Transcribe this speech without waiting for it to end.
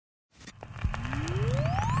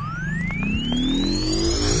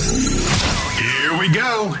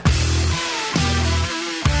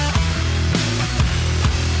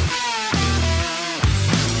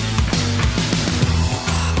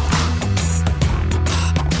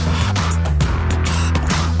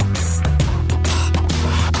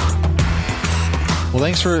Well,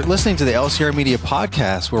 thanks for listening to the LCR Media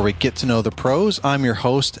Podcast, where we get to know the pros. I'm your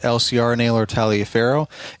host, LCR Naylor Taliaferro.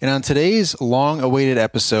 And on today's long-awaited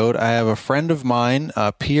episode, I have a friend of mine,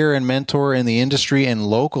 a peer and mentor in the industry and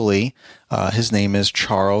locally. His name is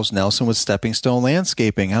Charles Nelson with Stepping Stone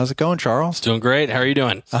Landscaping. How's it going, Charles? Doing great. How are you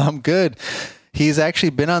doing? I'm good. He's actually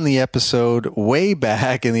been on the episode way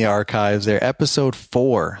back in the archives there, episode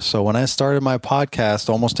 4. So when I started my podcast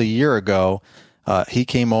almost a year ago, he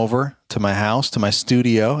came over to my house, to my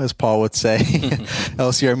studio, as Paul would say,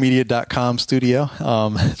 lcrmedia.com studio.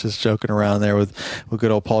 Just joking around there with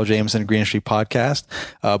good old Paul Jameson, Green Street Podcast.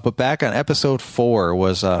 But back on episode 4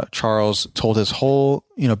 was Charles told his whole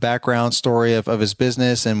background story of his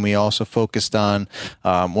business, and we also focused on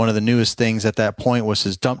one of the newest things at that point was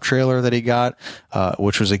his dump trailer that he got,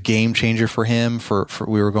 which was a game changer for him. For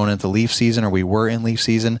we were going into leaf season, or we were in leaf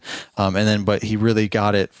season, but he really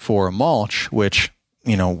got it for mulch, which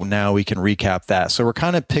now we can recap that. So we're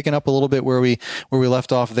kind of picking up a little bit where we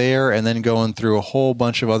left off there, and then going through a whole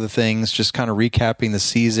bunch of other things, just kind of recapping the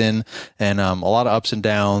season, and a lot of ups and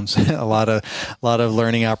downs, a lot of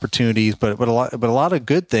learning opportunities, but a lot of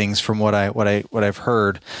good things from what I've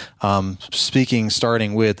heard.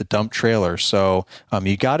 Starting with the dump trailer. So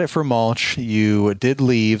you got it for mulch. You did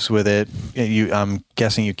leaves with it. I'm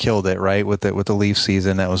guessing you killed it, right? With the leaf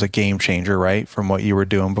season, that was a game changer, right? From what you were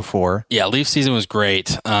doing before. Yeah, leaf season was great.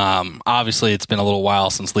 Obviously, it's been a little while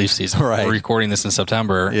since leaf season. Right. We're recording this in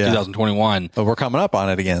September 2021. But we're coming up on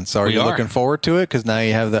it again. So are you looking forward to it? Because now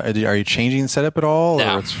you have are you changing the setup at all?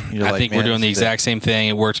 No. I think we're doing the exact same thing.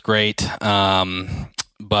 It works great.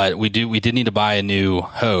 But we did need to buy a new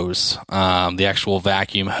hose. The actual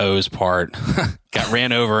vacuum hose part got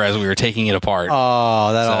ran over as we were taking it apart.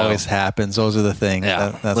 Oh, that always happens. Those are the things. Yeah,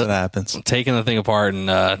 that's what happens. Taking the thing apart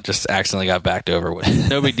and just accidentally got backed over with.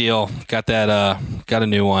 No big deal. Got a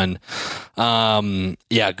new one.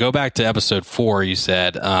 Go back to episode 4. You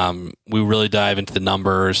said we really dive into the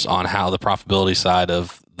numbers on how the profitability side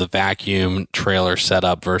of the vacuum trailer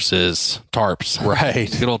setup versus tarps.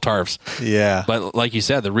 Right. Good old tarps. Yeah. But like you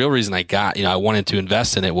said, the real reason I wanted to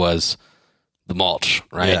invest in it was the mulch,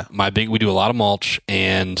 right? Yeah. We do a lot of mulch,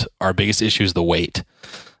 and our biggest issue is the weight.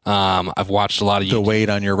 I've watched a lot of the weight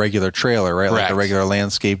on your regular trailer, right? Correct. Like a regular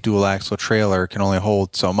landscape dual axle trailer can only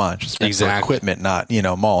hold so much. It's exactly. For equipment, not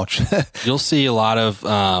mulch. You'll see a lot of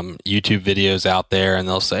YouTube videos out there, and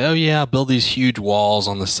they'll say, "Oh yeah, build these huge walls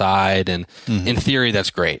on the side," and in theory, that's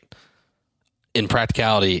great. In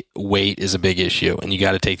practicality, weight is a big issue, and you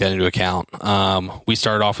got to take that into account. We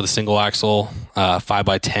started off with a single axle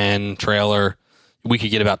 5x10 trailer. We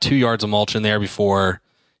could get about 2 yards of mulch in there before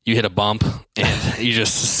you hit a bump, and you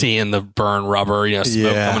just seeing the burn rubber,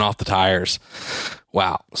 smoke coming off the tires.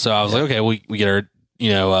 Wow. So I was like, okay, we get our,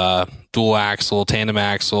 dual axle, tandem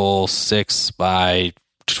axle,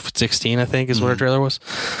 6x16, I think is what our trailer was.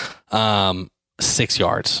 6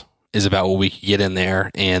 yards is about what we could get in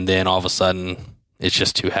there. And then all of a sudden it's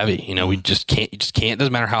just too heavy. We just can't,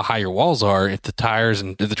 doesn't matter how high your walls are. If the tires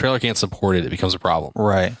and if the trailer can't support it, it becomes a problem.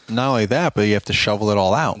 Right. Not only that, but you have to shovel it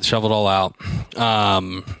all out. And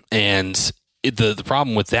the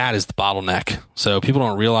problem with that is the bottleneck. So people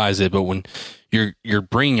don't realize it, but when you're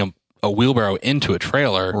bringing a wheelbarrow into a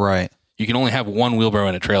trailer, right, you can only have one wheelbarrow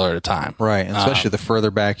in a trailer at a time. Right. And especially the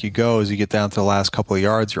further back you go, as you get down to the last couple of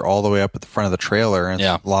yards, you're all the way up at the front of the trailer, and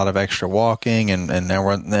it's a lot of extra walking, and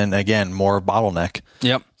then again, more bottleneck.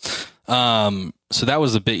 Yep. So that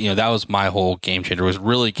was that was my whole game changer. Was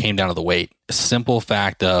really came down to the weight. A simple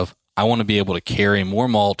fact of I want to be able to carry more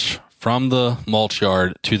mulch from the mulch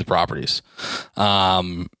yard to the properties.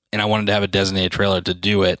 And I wanted to have a designated trailer to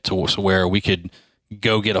do it so where we could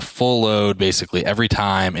go get a full load basically every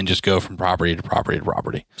time and just go from property to property to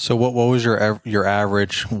property. So what was your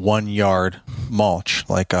average 1 yard mulch?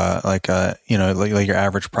 Like your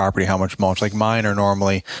average property, how much mulch? Like mine are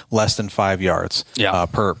normally less than 5 yards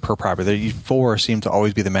per property. 4 seem to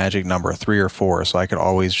always be the magic number, 3 or 4. So I could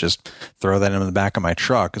always just throw that in the back of my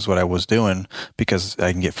truck is what I was doing, because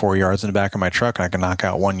I can get 4 yards in the back of my truck and I can knock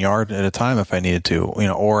out 1 yard at a time if I needed to,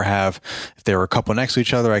 or have, if there were a couple next to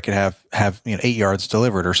each other, I could have 8 yards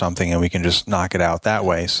delivered or something, and we can just knock it out that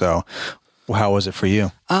way. So how was it for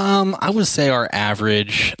you? I would say our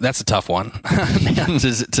average, that's a tough one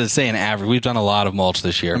to say an average. We've done a lot of mulch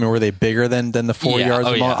this year. I mean, were they bigger than the 4 yards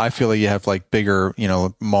of mulch? I feel like you have like bigger,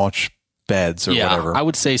 mulch beds or whatever. I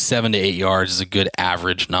would say 7 to 8 yards is a good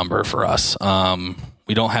average number for us.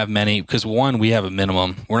 We don't have many because, one, we have a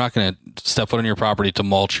minimum. We're not going to step foot on your property to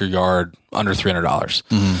mulch your yard under $300,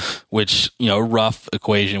 which, a rough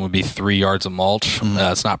equation would be 3 yards of mulch.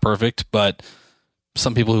 It's not perfect, but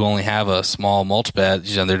some people who only have a small mulch bed,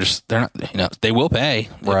 they're not, they will pay.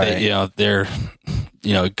 Right.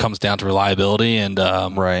 It comes down to reliability and,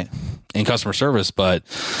 right. and customer service. But,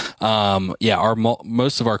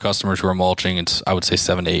 most of our customers who are mulching, I would say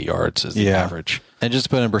 7 to 8 yards is the average. And just to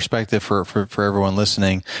put in perspective for everyone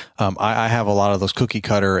listening, I have a lot of those cookie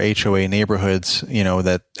cutter HOA neighborhoods,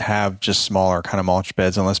 that have just smaller kind of mulch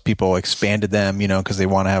beds, unless people expanded them, because they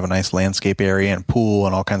want to have a nice landscape area and pool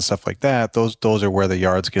and all kinds of stuff like that. Those are where the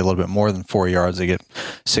yards get a little bit more than 4 yards. They get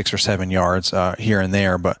 6 or 7 yards here and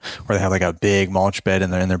there, but where they have like a big mulch bed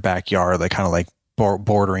in their backyard, like kind of like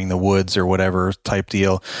bordering the woods or whatever type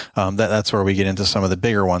deal. That's where we get into some of the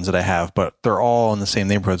bigger ones that I have, but they're all in the same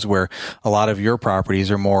neighborhoods, where a lot of your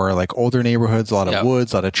properties are more like older neighborhoods, a lot of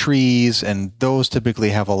woods, a lot of trees, and those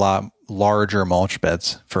typically have a lot larger mulch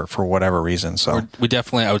beds for whatever reason. So we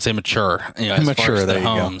definitely, I would say, mature. As far as the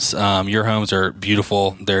homes, your homes are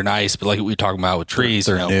beautiful, they're nice, but like we were talking about with trees,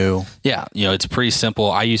 they're new. Yeah, it's pretty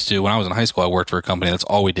simple. I used to, when I was in high school, I worked for a company. That's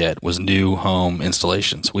all we did was new home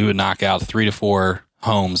installations. We would knock out 3 to 4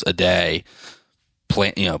 homes a day,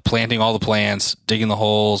 planting all the plants, digging the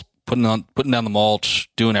holes, putting down the mulch,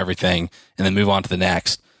 doing everything, and then move on to the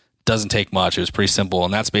next. Doesn't take much. It was pretty simple.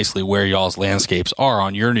 And that's basically where y'all's landscapes are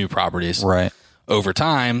on your new properties. Right. Over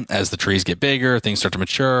time, as the trees get bigger, things start to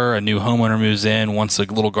mature, a new homeowner moves in, wants a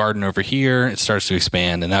little garden over here, it starts to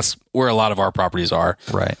expand. And that's where a lot of our properties are.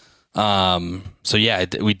 Right.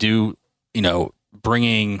 We do,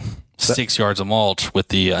 bringing 6 yards of mulch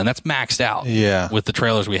with and that's maxed out. Yeah. With the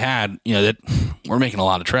trailers we had, that we're making a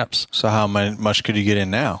lot of trips. So how much could you get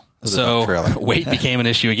in now? So weight became an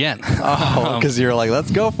issue again. Oh, because you're like,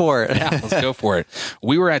 let's go for it. Yeah, let's go for it.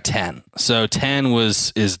 We were at 10. So 10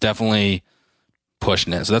 is definitely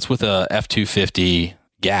pushing it. So that's with a F-250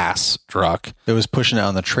 gas truck. It was pushing it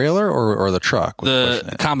on the trailer or the truck?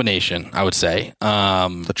 The combination, I would say.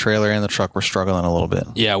 The trailer and the truck were struggling a little bit.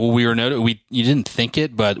 Yeah, well, you didn't think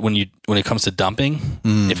it, but when it comes to dumping,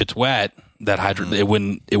 if it's wet, that hydrant it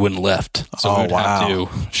wouldn't lift. So we would have to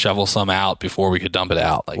shovel some out before we could dump it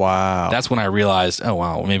out. That's when I realized,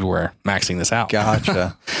 maybe we're maxing this out.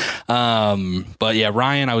 Gotcha. But yeah,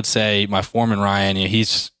 Ryan, I would say my foreman Ryan,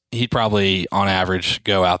 he'd probably on average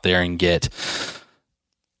go out there and get,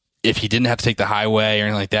 if he didn't have to take the highway or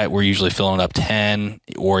anything like that, we're usually filling it up 10,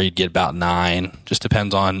 or he'd get about 9. Just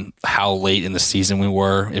depends on how late in the season we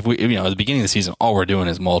were. If we, at the beginning of the season, all we're doing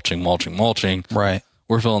is mulching. Right.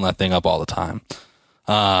 We're filling that thing up all the time.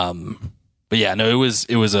 But yeah, no, it was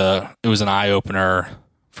an eye opener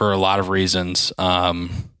for a lot of reasons.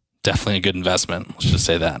 Definitely a good investment. Let's just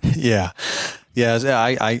say that. Yeah.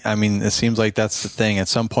 Yeah, I mean, it seems like that's the thing. At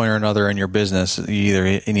some point or another in your business,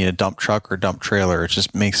 you need a dump truck or dump trailer. It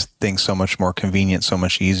just makes things so much more convenient, so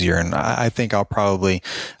much easier. And I think I've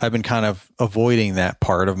been kind of avoiding that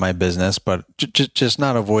part of my business, but just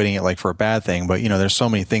not avoiding it like for a bad thing. But, there's so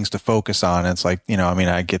many things to focus on. It's like,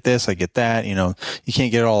 I get this, I get that, you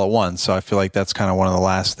can't get it all at once. So I feel like that's kind of one of the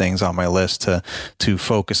last things on my list to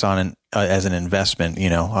focus on as an investment,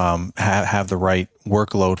 have the right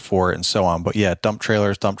workload for it and so on. But yeah, dump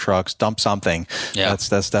trailers, dump trucks, dump something. Yeah.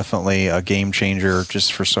 That's definitely a game changer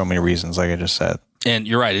just for so many reasons, like I just said. And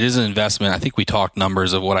you're right. It is an investment. I think we talked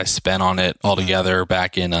numbers of what I spent on it altogether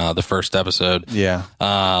back in the first episode. Yeah.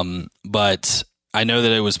 But I know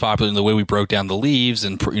that it was popular in the way we broke down the leaves,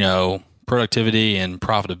 and, productivity and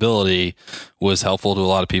profitability was helpful to a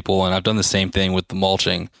lot of people. And I've done the same thing with the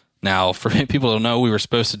mulching. Now, for people who don't know, we were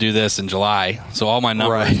supposed to do this in July, so all my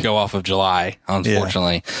numbers go off of July,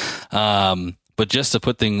 unfortunately. Yeah. But just to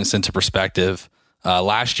put things into perspective,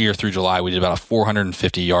 last year through July, we did about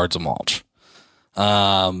 450 yards of mulch.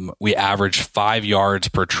 We averaged 5 yards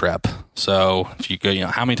per trip. So if you go,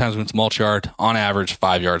 how many times we went to mulch yard? On average,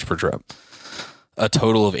 5 yards per trip. A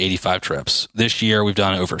total of 85 trips. This year, we've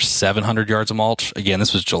done over 700 yards of mulch. Again,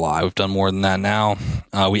 this was July. We've done more than that now.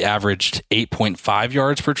 We averaged 8.5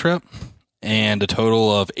 yards per trip and a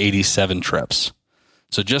total of 87 trips.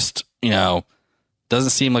 So just, doesn't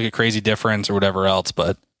seem like a crazy difference or whatever else,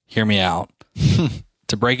 but hear me out.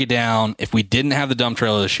 To break it down, if we didn't have the dump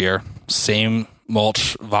trailer this year, same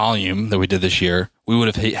mulch volume that we did this year, we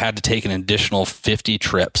would have had to take an additional 50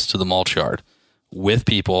 trips to the mulch yard with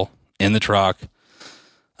people in the truck.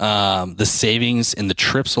 The savings in the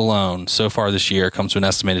trips alone so far this year comes to an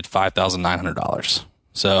estimated $5,900.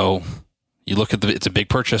 So you look at it's a big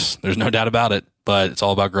purchase. There's no doubt about it, but it's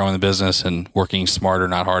all about growing the business and working smarter,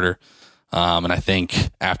 not harder. And I think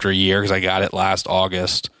after a year, because I got it last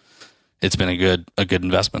August, it's been a good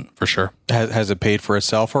investment for sure. Has it paid for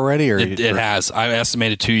itself already? Or it has. I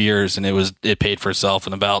estimated 2 years, and it paid for itself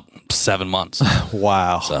in about 7 months.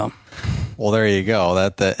 Wow. So. Well, there you go.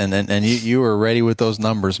 And you were ready with those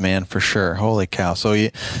numbers, man, for sure. Holy cow! So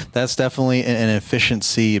that's definitely an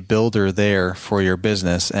efficiency builder there for your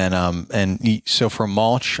business. So for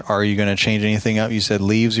mulch, are you going to change anything up? You said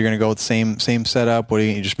leaves. You're going to go with the same setup. What do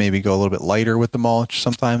you just maybe go a little bit lighter with the mulch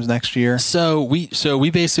sometimes next year? So we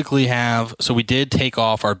basically we did take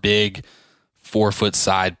off our big 4-foot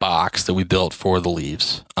side box that we built for the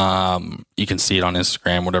leaves. You can see it on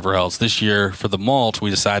Instagram, whatever else. This year for the mulch, we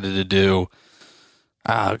decided to do,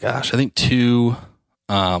 I think two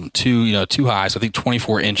high. So I think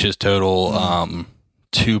 24 inches total,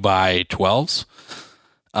 2x12s.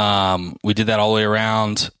 We did that all the way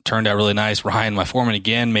around. Turned out really nice. Ryan, my foreman,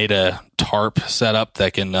 again, made a tarp setup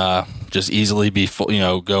that can just easily be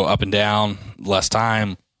go up and down, less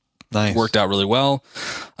time. Nice. Worked out really well.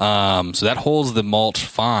 So that holds the mulch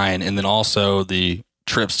fine. And then also the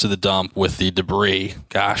trips to the dump with the debris.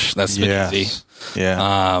 Gosh, that's been easy.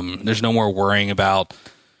 Yeah. There's no more worrying about,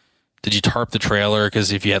 did you tarp the trailer?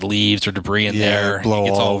 Because if you had leaves or debris in there, blow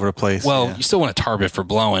all over the place. Well, you still want to tarp it for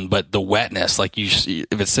blowing, but the wetness,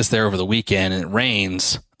 if it sits there over the weekend and it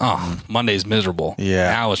rains, Monday's miserable. Yeah.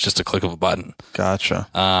 Now it's just a click of a button. Gotcha.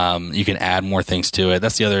 You can add more things to it.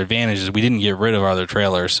 That's the other advantage, is we didn't get rid of our other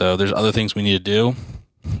trailer, so there's other things we need to do.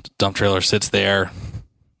 The dump trailer sits there,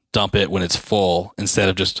 dump it when it's full, instead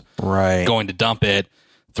of just going to dump it,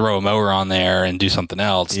 throw a mower on there and do something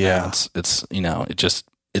else. Yeah. Now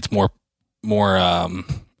it's more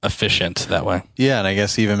efficient that way. Yeah, and I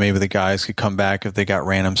guess even maybe the guys could come back if they got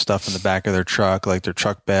random stuff in the back of their truck, like their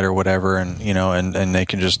truck bed or whatever, and and they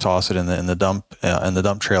can just toss it in the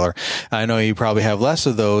dump trailer. I know you probably have less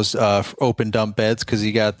of those open dump beds because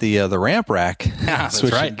you got the ramp rack. Yeah, that's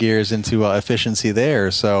switching right. gears into efficiency there.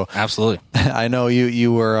 So absolutely, I know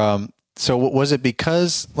you were. So was it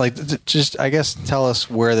because, just I guess tell us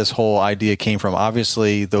where this whole idea came from?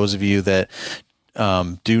 Obviously, those of you that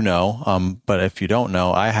do know, but if you don't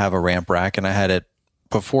know, I have a ramp rack and I had it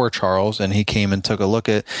before Charles, and he came and took a look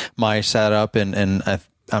at my setup, and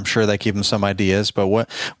I'm sure that gave him some ideas. But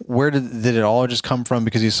where did it all just come from?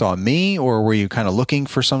 Because you saw me, or were you kind of looking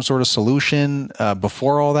for some sort of solution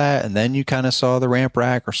before all that, and then you kind of saw the ramp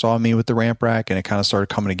rack or saw me with the ramp rack, and it kind of started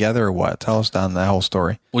coming together, or what? Tell us down that whole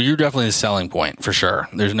story. Well, you're definitely the selling point for sure.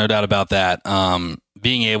 There's no doubt about that.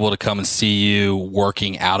 Being able to come and see you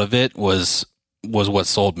working out of it was what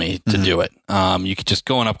sold me to do it. You could just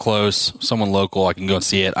going up close, someone local, I can go and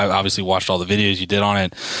see it. I obviously watched all the videos you did on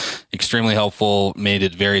it. Extremely helpful. Made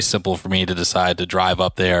it very simple for me to decide to drive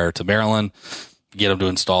up there to Maryland, get them to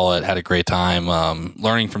install it. Had a great time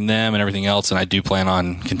learning from them and everything else. And I do plan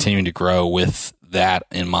on continuing to grow with that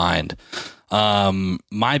in mind.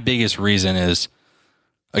 My biggest reason is,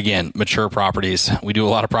 again, mature properties. We do a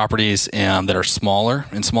lot of properties that are smaller,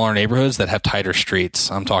 in smaller neighborhoods that have tighter streets.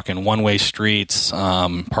 I'm talking one-way streets,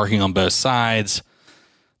 parking on both sides.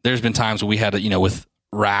 There's been times where we had, with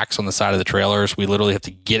racks on the side of the trailers, we literally have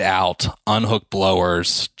to get out, unhook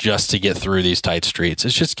blowers just to get through these tight streets.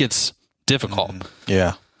 It just gets difficult.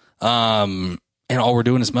 Yeah. And all we're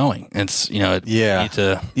doing is mowing. It's, you need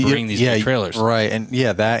to bring these big trailers. Right. And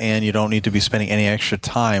and you don't need to be spending any extra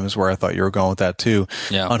time, is where I thought you were going with that too.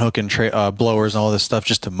 Yeah. Unhooking blowers and all this stuff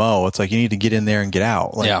just to mow. It's like you need to get in there and get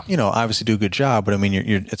out. Obviously do a good job, but I mean,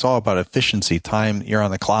 it's all about efficiency. Time, you're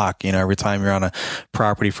on the clock, every time you're on a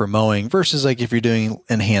property for mowing, versus like if you're doing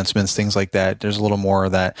enhancements, things like that, there's a little more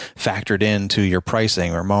of that factored into your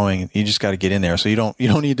pricing. Or mowing, you just got to get in there. So you don't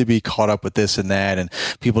need to be caught up with this and that and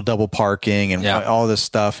people double parking and all this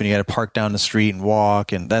stuff, and you got to park down the street and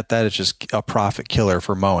walk, and that is just a profit killer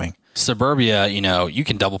for mowing. Suburbia, you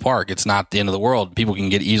can double park. It's not the end of the world. People can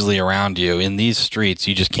get easily around you. In these streets,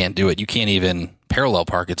 you just can't do it. You can't even parallel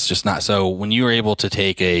park. It's just not. So when you are able to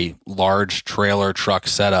take a large trailer truck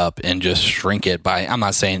setup and just shrink it by, I'm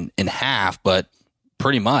not saying in half, but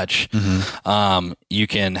pretty much, you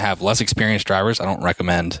can have less experienced drivers. I don't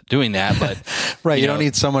recommend doing that, but right. You don't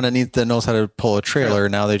need someone that knows how to pull a trailer.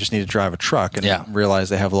 Now they just need to drive a truck and realize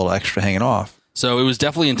they have a little extra hanging off. So it was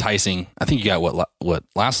definitely enticing. I think you got what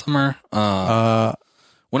last summer?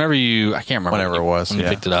 Whenever I can't remember. Whenever it was, when you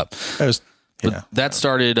picked it up. But that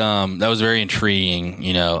started. That was very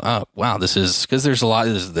intriguing. Oh wow, this is, because there's a lot.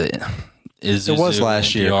 This is it was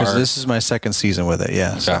last year, because this is my second season with it.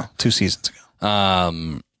 Yeah, okay. So 2 seasons ago.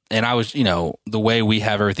 And I was, the way we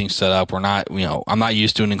have everything set up, we're not, I'm not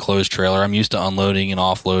used to an enclosed trailer. I'm used to unloading and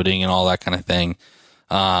offloading and all that kind of thing.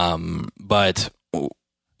 But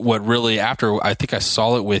what really, after I think I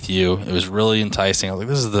saw it with you, it was really enticing. I was like,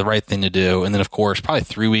 this is the right thing to do. And then, of course, probably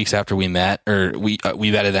 3 weeks after we met, or we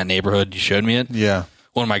vetted that neighborhood, you showed me it. Yeah.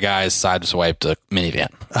 one of my guys sideswiped a minivan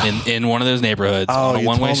in one of those neighborhoods on a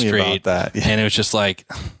one-way street. That. Yeah. And it was just like,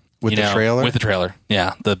 with the trailer? With the trailer.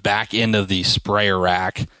 Yeah. The back end of the sprayer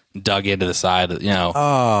rack dug into the side, it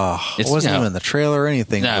wasn't even the trailer or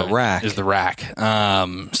anything. No, the rack. Is the rack.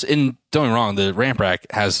 And don't get me wrong, the ramp rack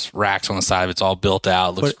has racks on the side of it. It's all built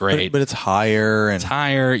out. Looks great. But it's higher. And it's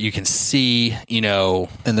higher. You can see,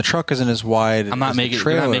 And the truck isn't as wide. I'm not making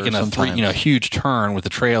a huge turn with the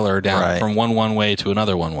trailer down from one way to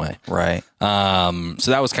another one way. Right.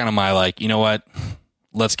 So that was kind of my you know what?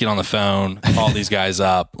 Let's get on the phone, call these guys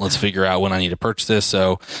up. Let's figure out when I need to purchase this.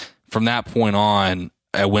 So from that point on,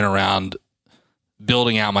 I went around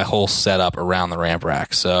building out my whole setup around the ramp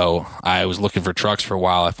rack. So I was looking for trucks for a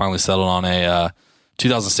while. I finally settled on a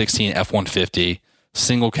 2016 F-150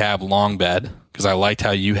 single cab long bed because I liked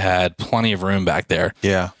how you had plenty of room back there.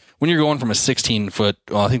 Yeah. When you're going from a 16-foot,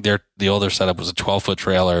 I think the older setup was a 12-foot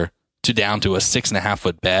trailer to down to a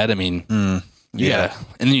 6.5-foot bed. I mean, and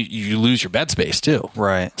then you lose your bed space too.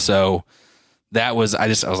 Right. So that was, I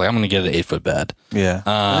was like, I'm going to get an 8-foot bed. Yeah.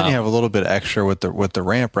 And then you have a little bit extra with the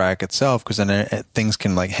ramp rack itself, because then things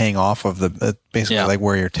can hang off of basically like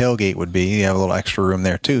where your tailgate would be. You have a little extra room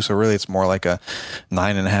there too. So really it's more like a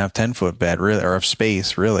 9.5, 10-foot bed really, or of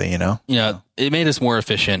space really, Yeah. It made us more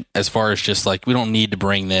efficient as far as just we don't need to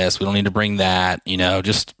bring this. We don't need to bring that,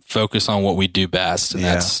 just focus on what we do best. And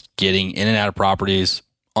that's getting in and out of properties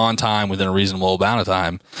on time within a reasonable amount of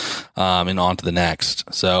time, and on to the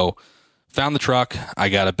next. So, found the truck. I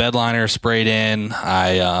got a bed liner sprayed in.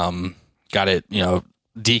 I got it,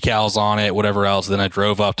 decals on it, whatever else. Then I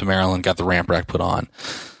drove up to Maryland, got the ramp rack put on.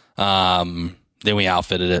 Then we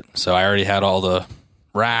outfitted it. So I already had all the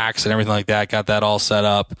racks and everything like that. Got that all set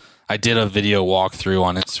up. I did a video walkthrough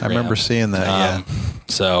on Instagram. I remember seeing that.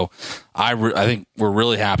 So I think we're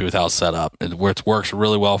really happy with how it's set up. It works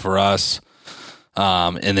really well for us.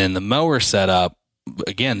 And then the mower setup.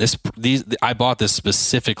 Again, I bought this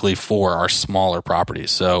specifically for our smaller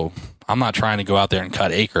properties. So I'm not trying to go out there and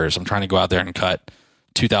cut acres. I'm trying to go out there and cut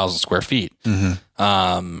 2,000 square feet.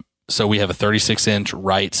 Mm-hmm. So we have a 36-inch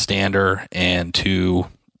Wright stander and 2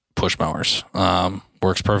 push mowers.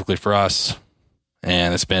 Works perfectly for us,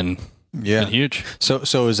 and it's been huge.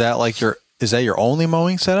 So is that is that your only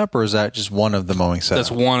mowing setup, or is that just one of the mowing setups? That's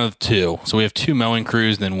one of 2. So we have 2 mowing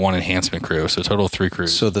crews and then 1 enhancement crew. So a total of 3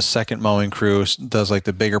 crews. So the second mowing crew does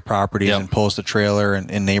the bigger properties and pulls the trailer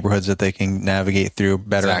in neighborhoods that they can navigate through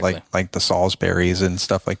better, like the Salisbury's and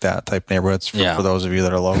stuff like that type neighborhoods for those of you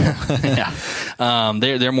that are local.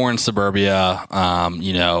 They're more in suburbia,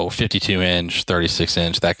 52-inch,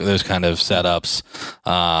 36-inch, those kind of setups.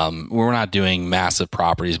 We're not doing massive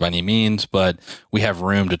properties by any means, but we have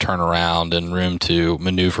room to turn around and room to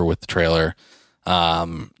maneuver with the trailer.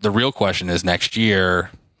 The real question is next year,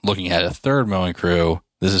 looking at a third mowing crew,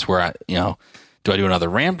 this is where do I do another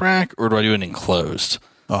ramp rack or do I do an enclosed?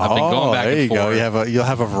 I've been going back and forth. Go. You'll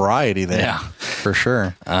have a variety there. Yeah, for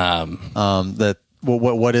sure. What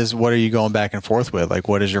are you going back and forth with?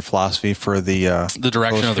 What is your philosophy for the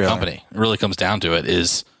direction of the company? It really comes down to it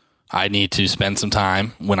is I need to spend some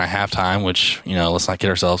time when I have time, which, let's not kid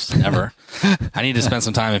ourselves, never. I need to spend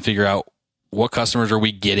some time and figure out what customers are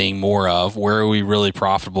we getting more of, where are we really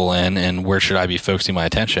profitable in, and where should I be focusing my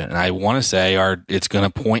attention? And I want to say it's going to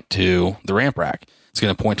point to the ramp rack. It's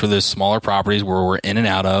going to point to those smaller properties where we're in and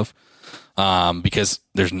out of, because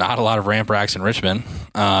there's not a lot of ramp racks in Richmond.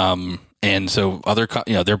 And so they're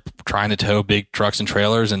trying to tow big trucks and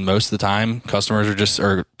trailers, and most of the time companies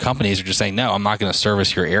are just saying, no, I'm not going to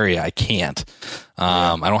service your area. I can't.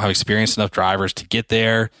 I don't have experienced enough drivers to get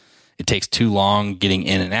there. It takes too long getting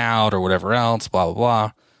in and out or whatever else, blah,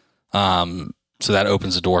 blah, blah. So that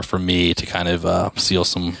opens the door for me to kind of seal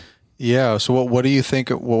some. Yeah. So what do you think?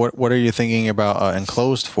 What are you thinking about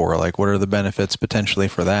enclosed for? What are the benefits potentially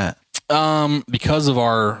for that? Because of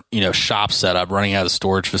our, shop setup, running out of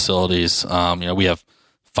storage facilities, we have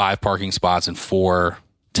 5 parking spots and 4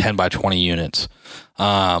 10 by 20 units.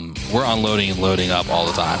 We're unloading and loading up all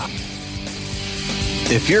the time.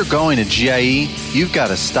 If you're going to GIE, you've got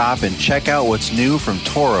to stop and check out what's new from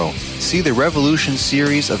Toro. See the Revolution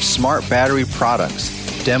series of smart battery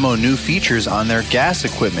products, demo new features on their gas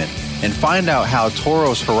equipment, and find out how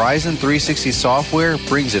Toro's Horizon 360 software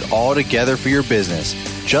brings it all together for your business.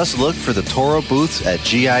 Just look for the Toro booths at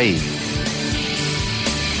GIE.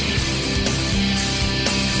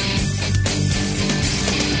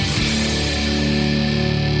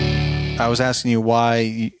 I was asking you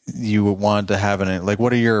why you wanted to have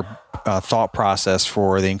what are your thought process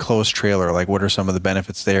for the enclosed trailer? What are some of the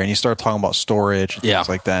benefits there? And you start talking about storage and things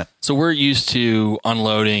like that. So we're used to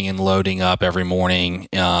unloading and loading up every morning.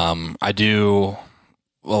 I do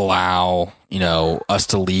allow, us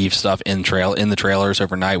to leave stuff in the trailers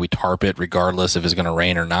overnight. We tarp it regardless if it's going to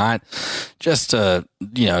rain or not, just to,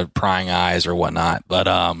 prying eyes or whatnot. But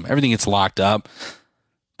everything gets locked up.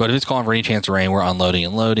 But if it's calling for any chance of rain, we're unloading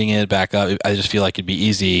and loading it back up. I just feel like it'd be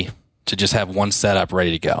easy to just have one setup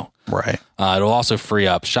ready to go. Right. It'll also free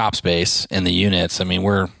up shop space in the units. I mean,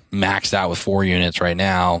 we're maxed out with 4 units right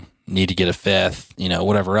now. Need to get a 5th,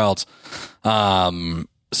 whatever else.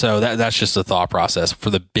 So that's just a thought process for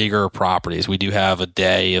the bigger properties. We do have a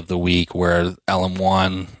day of the week where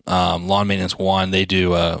LM1, Lawn Maintenance 1, they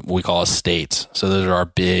do what we call estates. So those are our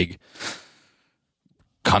big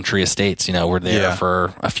country estates. We're there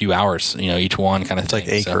for a few hours, each one kind of thing. Like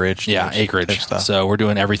acreage. So, acreage. So we're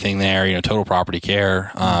doing everything there, total property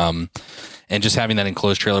care. And just having that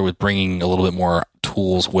enclosed trailer with bringing a little bit more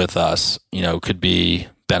tools with us, could be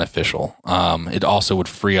beneficial. It also would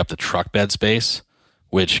free up the truck bed space,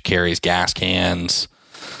 which carries gas cans,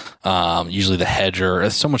 usually the hedger.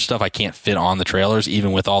 There's so much stuff I can't fit on the trailers,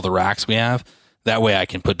 even with all the racks we have. That way I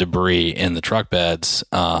can put debris in the truck beds,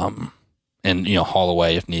 and haul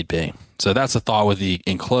away if need be. So that's the thought with the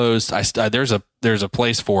enclosed. There's a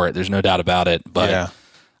place for it. There's no doubt about it. But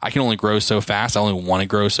I can only grow so fast. I only want to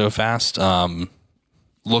grow so fast.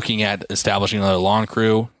 Looking at establishing another lawn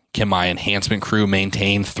crew. Can my enhancement crew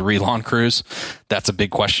maintain 3 lawn crews? That's a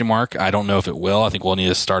big question mark. I don't know if it will. I think we'll need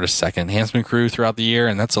to start a second enhancement crew throughout the year,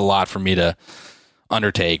 and that's a lot for me to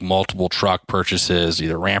undertake. Multiple truck purchases,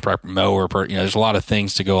 either ramp rack, mower. There's a lot of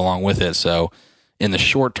things to go along with it. So in the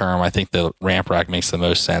short term, I think the ramp rack makes the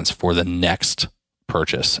most sense for the next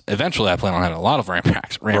purchase. Eventually, I plan on having a lot of ramp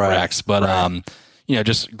racks, but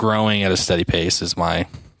just growing at a steady pace is my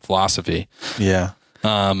philosophy. Yeah.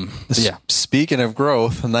 Speaking of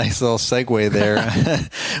growth, a nice little segue there.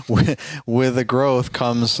 with the growth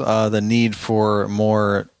comes the need for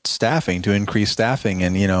more staffing, to increase staffing,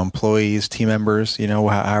 and employees, team members,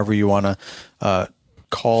 however you want to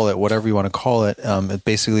call it, whatever you want to call it.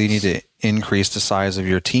 Basically, you need to increase the size of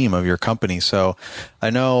your team, of your company. So I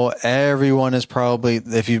know everyone is probably,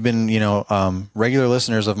 if you've been, regular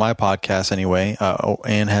listeners of my podcast anyway,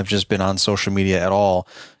 and have just been on social media at all,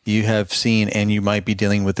 you have seen, and you might be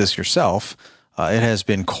dealing with this yourself. It has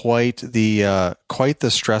been quite the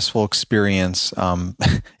stressful experience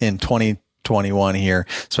in 2021 here,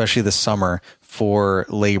 especially this summer, for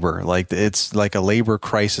labor. Like, it's like a labor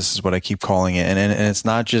crisis is what I keep calling it. And it's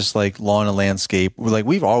not just like lawn and landscape. Like,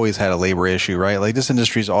 we've always had a labor issue, right? Like, this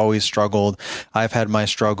industry's always struggled. I've had my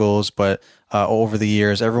struggles, but over the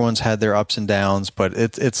years, everyone's had their ups and downs, but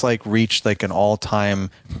it's like reached like an all-time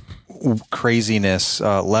craziness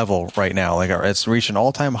level right now. Like, it's reached an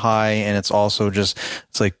all-time high, and it's also just,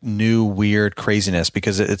 it's like new weird craziness,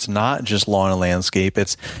 because it's not just lawn and landscape.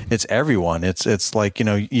 It's everyone. It's like,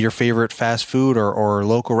 your favorite fast food or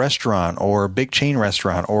local restaurant or big chain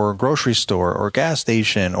restaurant or grocery store or gas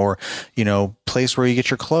station or, place where you get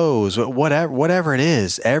your clothes, whatever it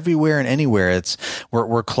is, everywhere and anywhere.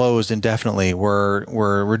 We're closed indefinitely.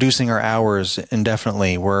 We're reducing our hours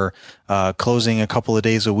indefinitely. We're closing a couple of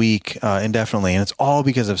days a week indefinitely, and it's all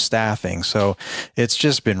because of staffing. So it's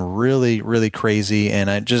just been really, really crazy.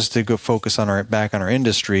 And just to go focus on our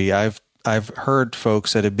industry, I've heard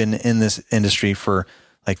folks that have been in this industry for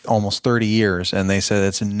like almost 30 years, and they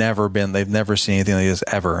said they've never seen anything like this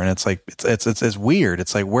ever. And it's like, it's weird.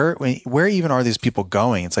 It's like, where even are these people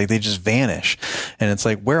going? It's like they just vanish. And it's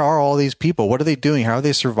like, where are all these people? What are they doing? How are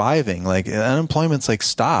they surviving? Like, unemployment's like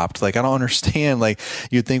stopped. Like, I don't understand. Like,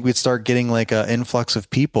 you'd think we'd start getting like an influx of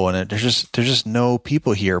people, and there's just no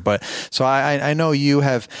people here. But so I know you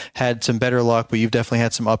have had some better luck, but you've definitely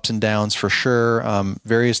had some ups and downs for sure.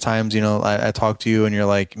 Various times, I talk to you and you're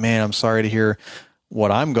like, man, I'm sorry to hear what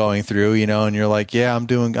I'm going through, and you're like, yeah, I'm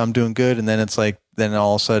doing good. And then it's like, then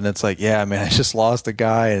all of a sudden it's like, yeah, man, I just lost a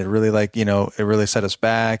guy, and it really it really set us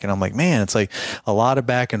back. And I'm like, man, it's like a lot of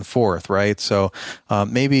back and forth. Right. So,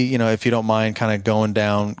 maybe, if you don't mind kind of going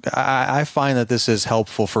down, I find that this is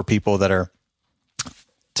helpful for people to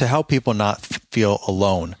help people not feel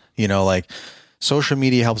alone, like, social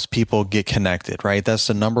media helps people get connected, right? That's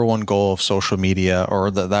the number one goal of social media, or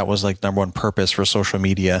that was like number one purpose for social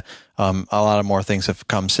media. A lot of more things have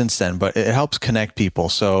come since then, but it helps connect people.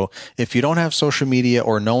 So if you don't have social media,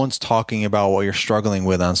 or no one's talking about what you're struggling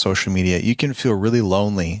with on social media, you can feel really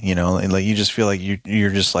lonely, and like you just feel like you're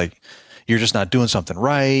you're just not doing something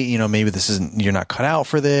right. You know, maybe you're not cut out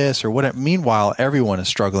for this or what. Meanwhile, everyone is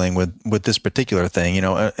struggling with this particular thing, you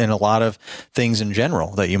know, and a lot of things in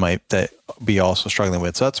general that you might be also struggling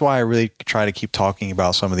with. So that's why I really try to keep talking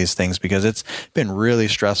about some of these things, because it's been really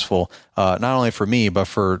stressful, not only for me, but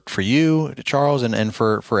for you, Charles, and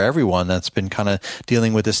for everyone that's been kind of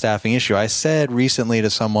dealing with the staffing issue. I said recently to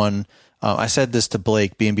someone, I said this to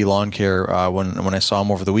Blake, B&B Lawn Care, when I saw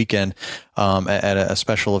him over the weekend at a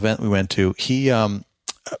special event we went to.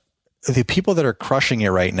 The people that are crushing it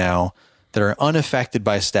right now, that are unaffected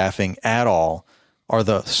by staffing at all, are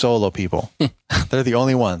the solo people. They're the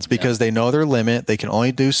only ones, because they know their limit. They can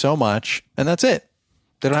only do so much, and that's it.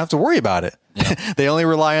 They don't have to worry about it. Yeah. They only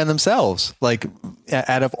rely on themselves. Like,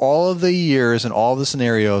 out of all of the years and all of the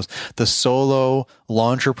scenarios, the solo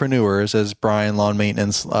lawntrepreneurs, as Brian Lawn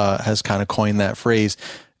Maintenance has kind of coined that phrase,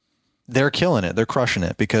 they're killing it. They're crushing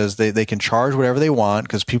it, because they can charge whatever they want,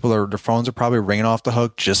 because their phones are probably ringing off the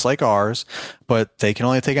hook just like ours, but they can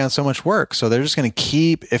only take on so much work. So they're just going to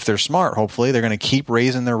keep, if they're smart, hopefully, they're going to keep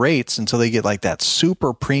raising their rates until they get like that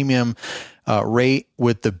super premium rate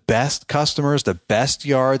with the best customers, the best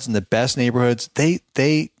yards, and the best neighborhoods.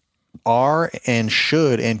 They are and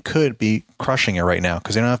should and could be crushing it right now,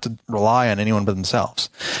 because they don't have to rely on anyone but themselves.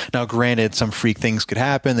 Now, granted, some freak things could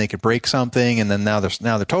happen. They could break something, and then now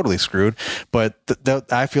they're totally screwed. But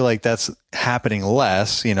I feel like that's happening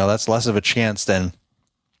less. You know, that's less of a chance than,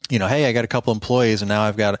 you know, hey, I got a couple employees and now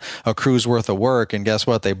I've got a crew's worth of work, and guess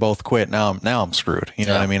what? They both quit. Now I'm screwed. You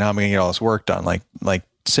know what I mean? How am I going to get all this work done? Like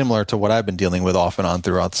similar to what I've been dealing with off and on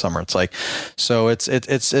throughout the summer. It's like, so it's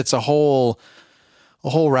a whole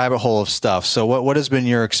rabbit hole of stuff. So what has been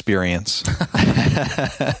your experience?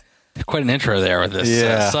 Quite an intro there with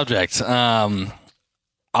this subject.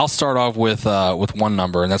 I'll start off with one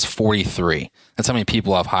number, and that's 43. That's how many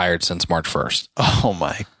people I've hired since March 1st. Oh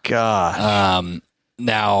my gosh.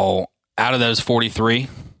 Now, out of those 43,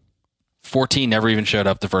 14 never even showed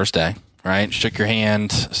up the first day, right? Shook your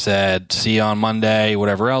hand, said, see you on Monday,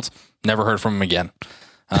 whatever else. Never heard from them again.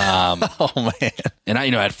 Oh man. And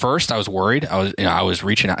at first I was worried. I was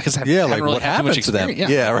reaching out because I like hadn't really what had too much happened to them?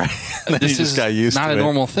 experience. Yeah, right. This is got used not to a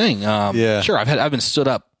normal thing. Sure, I've been stood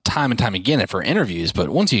up time and time again for interviews, but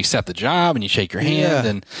once you accept the job and you shake your hand,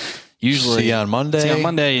 and usually see you on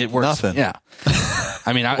Monday. It works. Nothing. Yeah.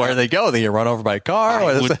 I mean, where they go? They get run over by a car? I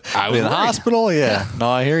was in the hospital? Yeah. No,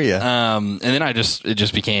 I hear you. And then it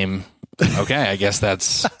just became, okay, I guess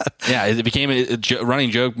that's, it became a running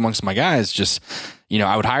joke amongst my guys. Just,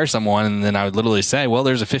 I would hire someone and then I would literally say, well,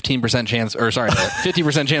 there's a 15% chance,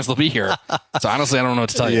 50% chance they'll be here. So honestly, I don't know what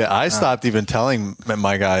to tell you. Yeah, I stopped even telling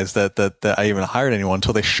my guys that I even hired anyone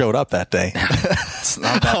until they showed up that day. It's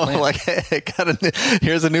not a bad plan. Like, hey,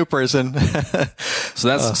 here's a new person.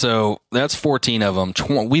 So that's 14 of them.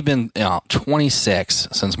 We've been 26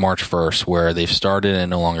 since March 1st, where they've started and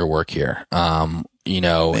no longer work here. So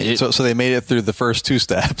they made it through the first two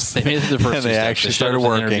steps. They made it through the first and two they steps. actually started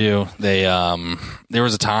working. They there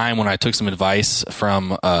was a time when I took some advice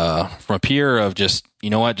from a peer of just,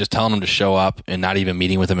 just telling them to show up and not even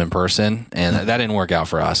meeting with them in person, and that didn't work out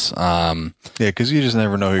for us. Because you just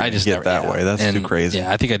never know who you're going to get that way. That's too crazy. Yeah,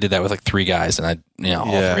 I think I did that with like 3 guys, and all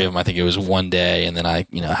 3 of them. I think it was one day, and then I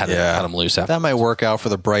had them loose after. That might work out for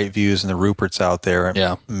the Bright Views and the Ruperts out there.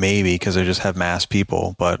 Yeah, maybe because they just have mass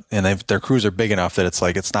people, and their crews are big enough that it's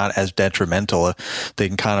like it's not as detrimental. They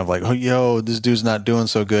can kind of like, oh, yo, this dude's not doing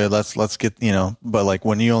so good. Let's get But like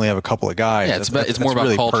when you only have a couple of guys, it's more about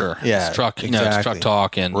really culture. It's truck, exactly. It's truck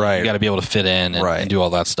talk, and you got to be able to fit in and do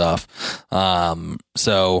all that stuff.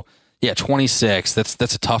 26.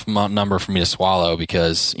 That's a tough number for me to swallow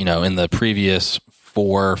because in the previous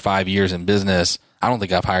 4 or 5 years in business, I don't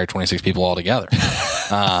think I've hired 26 people altogether.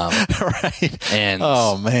 Right. And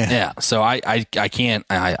oh man. Yeah. So I can't.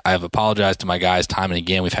 I've apologized to my guys time and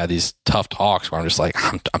again. We've had these tough talks where I'm just like,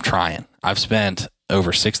 I'm trying. I've spent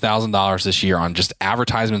over $6,000 this year on just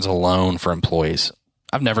advertisements alone for employees.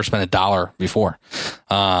 I've never spent $1 before.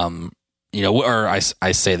 Or I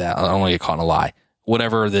say that I don't want to get caught in a lie.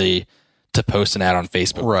 Whatever to post an ad on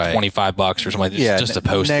Facebook, right. $25 or something like that, just to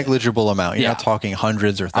post negligible amount. You're not talking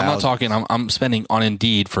hundreds or thousands. I'm not talking. I'm spending on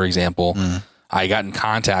Indeed, for example. I got in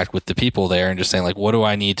contact with the people there and just saying like, what do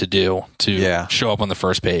I need to do to show up on the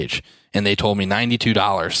first page? And they told me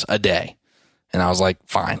 $92 a day, and I was like,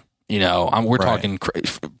 fine. We're talking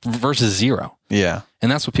versus zero. Yeah, and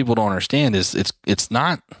that's what people don't understand is it's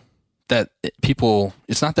not that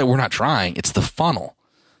we're not trying. It's the funnel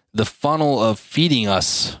of feeding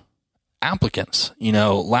us applicants.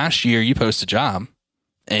 Last year you post a job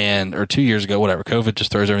or 2 years ago, whatever, COVID just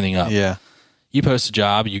throws everything up. Yeah. You post a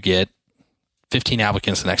job, you get 15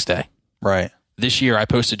 applicants the next day. Right. This year I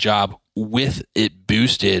post a job with it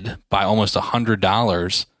boosted by almost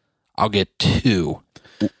 $100. I'll get 2.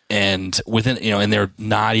 And within, and they're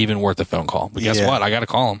not even worth a phone call. But guess what? I got to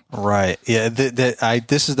call them. Right. Yeah.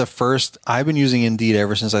 This is the first, I've been using Indeed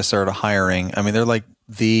ever since I started hiring. I mean, they're like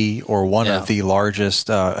one of the largest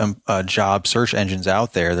job search engines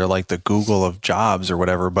out there. They're like the Google of jobs or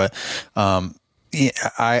whatever. But when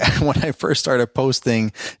I first started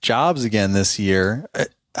posting jobs again this year,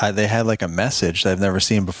 they had like a message that I've never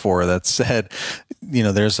seen before that said,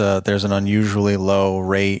 there's an unusually low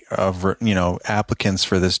rate of, applicants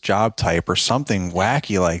for this job type or something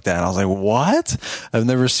wacky like that. And I was like, what? I've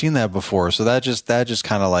never seen that before. So that just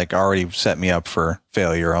kind of like already set me up for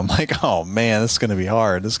failure. I'm like, oh man, this is going to be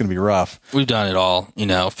hard. This is going to be rough. We've done it all,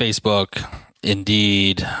 Facebook,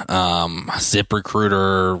 Indeed,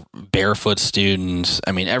 ZipRecruiter, Barefoot Students.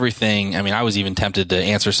 I mean, everything. I mean, I was even tempted to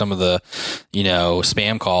answer some of the,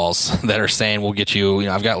 spam calls that are saying we'll get you,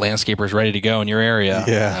 I've got landscapers ready to go in your area.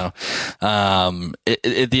 Yeah.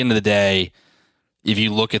 At the end of the day, if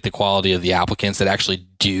you look at the quality of the applicants that actually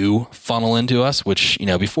do funnel into us, which,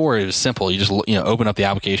 before it was simple, you just, open up the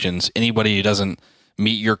applications, anybody who doesn't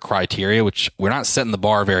meet your criteria, which we're not setting the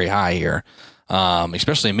bar very high here.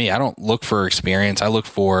 Especially me, I don't look for experience. I look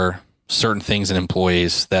for certain things in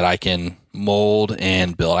employees that I can mold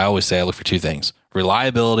and build. I always say I look for 2 things: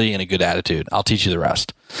 reliability and a good attitude. I'll teach you the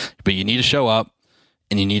rest, but you need to show up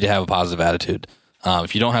and you need to have a positive attitude.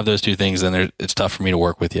 If you don't have those 2 things, then it's tough for me to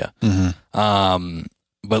work with you. Mm-hmm.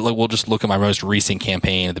 But look, we'll just look at my most recent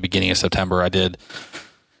campaign at the beginning of September. I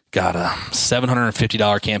got a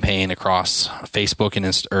 $750 campaign across Facebook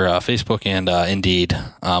and Indeed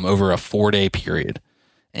over a 4-day period,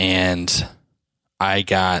 and I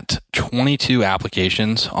got 22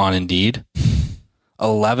 applications on Indeed.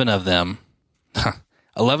 11 of them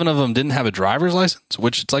didn't have a driver's license,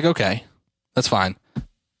 which it's like, okay, that's fine.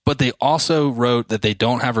 But they also wrote that they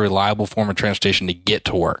don't have a reliable form of transportation to get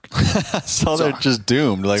to work. so they're just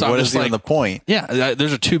doomed. Like, what is even the point? Yeah,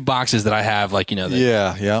 there's 2 boxes that I have, like,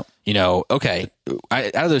 yeah. Okay,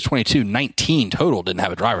 out of those 22, 19 total didn't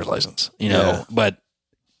have a driver's license, but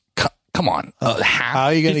come on. How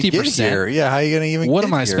are you going to get here? Yeah, how are you going to even What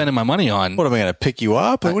am I spending my money on? What am I going to pick you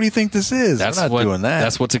up? Like, what do you think this is? We're not doing that.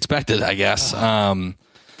 That's what's expected, I guess.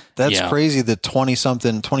 That's crazy. The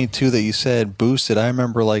 22 that you said boosted. I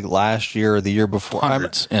remember like last year or the year before.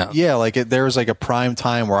 Hundreds. There was like a prime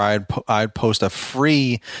time where I'd post a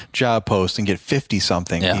free job post and get 50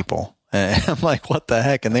 something people. And I'm like, what the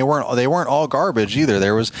heck? And they weren't all garbage either.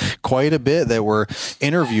 There was quite a bit that were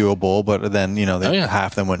interviewable, but then,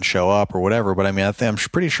 half of them wouldn't show up or whatever. But I mean, I'm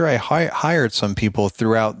pretty sure I hired some people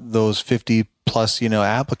throughout those 50 plus,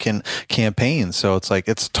 applicant campaigns. So it's like,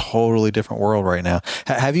 it's a totally different world right now.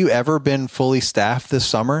 Have you ever been fully staffed this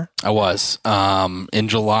summer? I was, in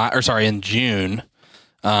June.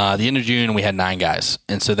 The end of June, we had 9 guys.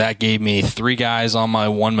 And so that gave me 3 guys on my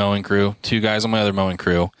one mowing crew, 2 guys on my other mowing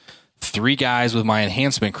crew, 3 guys with my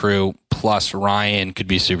enhancement crew, plus Ryan could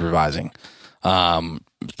be supervising.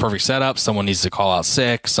 Perfect setup. Someone needs to call out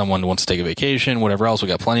sick. Someone wants to take a vacation, whatever else. We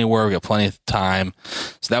got plenty of work. We got plenty of time.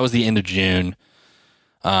 So that was the end of June.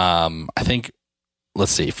 I think,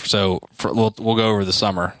 let's see. So we'll go over the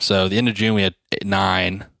summer. So the end of June, we had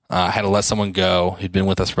 9. I had to let someone go who'd been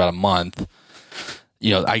with us for about a month.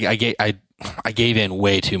 I gave in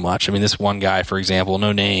way too much. I mean, this one guy, for example,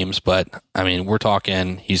 no names, but I mean, we're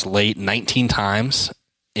talking, he's late 19 times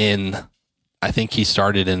I think he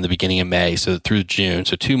started in the beginning of May, so through June.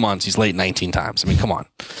 So 2 months, he's late 19 times. I mean, come on.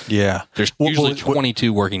 Yeah. There's usually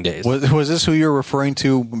 22 working days. Was this who you were referring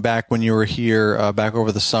to back when you were here, back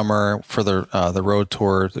over the summer for the road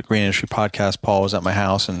tour, the Green Industry Podcast? Paul was at my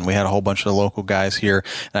house, and we had a whole bunch of the local guys here.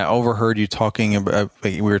 And I overheard you talking about,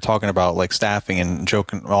 we were talking about like staffing and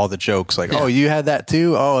joking, all the jokes. Like, oh, you had that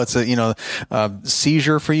too? Oh, it's a,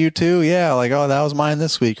 seizure for you too? Yeah. Like, oh, that was mine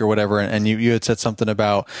this week or whatever. And you had said something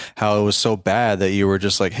about how it was so bad that you were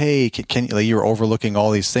just like, hey, can like you were overlooking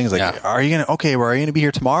all these things. Like, are you going to be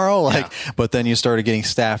here tomorrow? Like, but then you started getting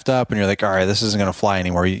staffed up and you're like, all right, this isn't going to fly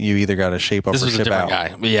anymore. You either got to shape up or ship out. Guy.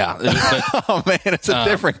 But, oh man, it's a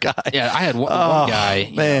different guy. Yeah. I had one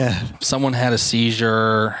guy, man, someone had a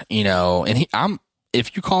seizure, and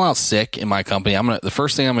if you call out sick in my company, the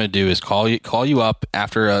first thing I'm going to do is call you up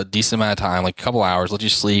after a decent amount of time, like a couple hours, let you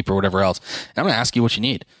sleep or whatever else. And I'm going to ask you what you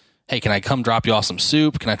need. Hey, can I come drop you off some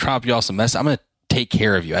soup? Can I drop you off some mess? I'm going to take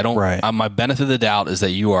care of you. My benefit of the doubt is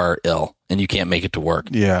that you are ill and you can't make it to work.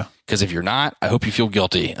 Yeah. Because if you're not, I hope you feel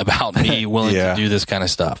guilty about me willing to do this kind of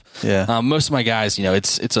stuff. Yeah. Most of my guys,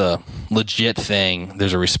 it's a legit thing.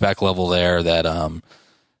 There's a respect level there that,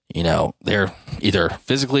 they're either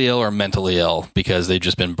physically ill or mentally ill because they've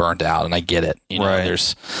just been burnt out, and I get it. You know, Right.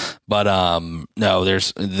 there's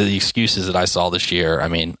the excuses that I saw this year. I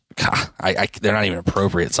mean, God, they're not even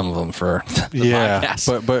appropriate. Some of them for the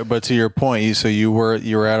podcast. But to your point, you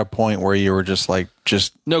were at a point where you were just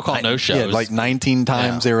no call, no show. Yeah, like 19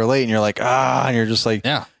 times they were late, and you're like, and you're just like,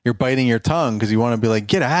 you're biting your tongue because you want to be like,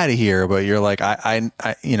 get out of here, but you're like,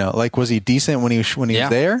 like, was he decent when he was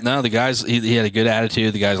there? No, the guys, he had a good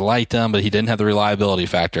attitude. The guys liked him, but he didn't have the reliability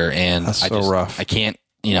factor, and that's rough. I can't.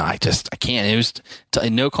 I can't. It was a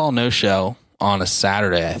no call, no show on a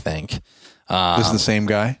Saturday, I think. This is the same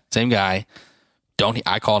guy? Same guy.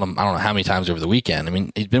 I called him, I don't know how many times over the weekend. I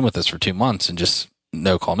mean, he'd been with us for 2 months and just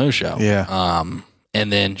no call, no show. Yeah.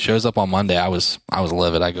 And then shows up on Monday. I was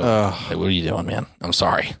livid. I go, hey, what are you doing, man? I'm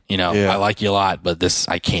sorry. I like you a lot, but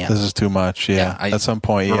I can't. This is too much. Yeah. At some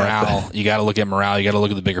point, you got to look at morale. You got to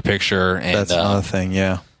look at the bigger picture. And that's another thing.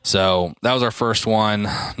 Yeah. So that was our first one.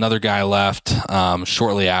 Another guy left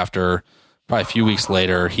shortly after, probably a few weeks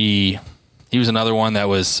later. He was another one that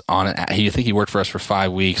was on it. I think he worked for us for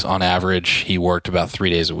 5 weeks. On average, he worked about 3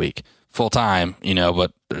 days a week, full time,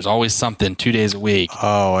 but there's always something 2 days a week.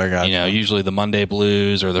 Oh, I got you. Usually the Monday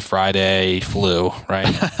blues or the Friday flu,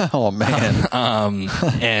 right? Oh, man.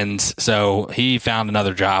 And so he found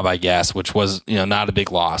another job, I guess, which was, not a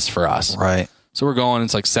big loss for us. Right. So we're going,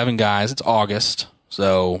 it's like 7 guys. It's August.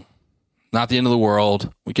 So not the end of the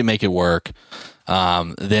world. We can make it work.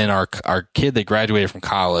 Then our kid that graduated from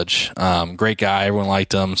college, great guy, everyone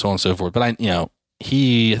liked him, so on and so forth. But I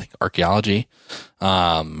think archaeology,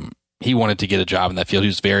 he wanted to get a job in that field. He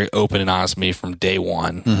was very open and honest with me from day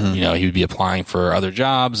one. Mm-hmm. He would be applying for other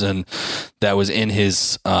jobs, and that was in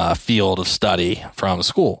his field of study from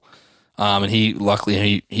school. And he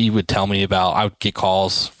luckily would tell me I would get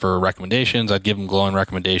calls for recommendations. I'd give him glowing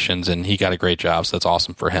recommendations, and he got a great job. So that's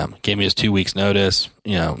awesome for him. Gave me his 2 weeks notice,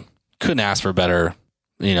 couldn't ask for a better,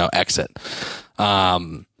 exit.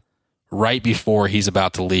 Right before he's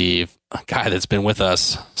about to leave, a guy that's been with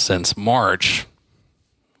us since March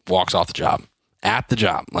walks off the job. At the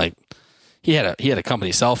job. Like, he had a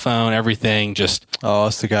company cell phone, everything, just... Oh,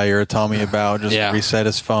 that's the guy you were telling me about. Just reset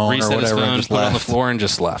his phone or whatever. Phone, and just put left. it on the floor and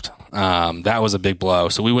just left. That was a big blow.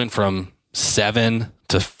 So we went from 7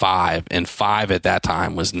 to 5, and 5 at that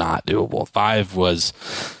time was not doable. 5 was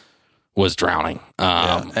drowning.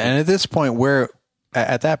 And at this point, where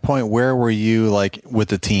were you, like, with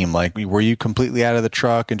the team? Like, were you completely out of the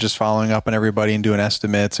truck and just following up on everybody and doing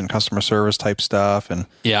estimates and customer service type stuff and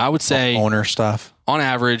I would say owner stuff? On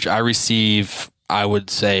average, I receive, I would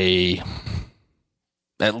say,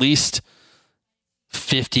 at least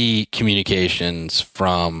 50 communications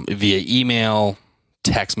via email,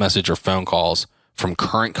 text message, or phone calls from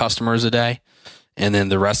current customers a day. And then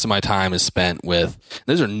the rest of my time is spent with,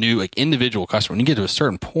 those are new, like, individual customers. When you get to a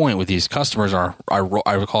certain point with these customers, I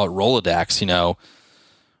would call it Rolodex,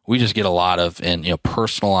 we just get a lot of,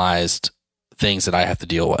 personalized things that I have to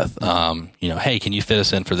deal with. Hey, can you fit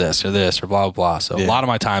us in for this or blah, blah, blah. So a lot of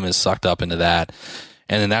my time is sucked up into that.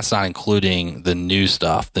 And then that's not including the new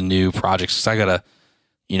stuff, the new projects. 'Cause I got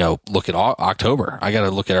to, look at October. I got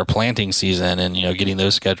to look at our planting season and, getting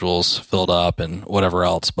those schedules filled up and whatever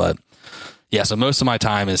else. But yeah, so most of my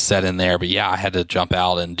time is set in there. But yeah, I had to jump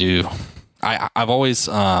out and do. I've always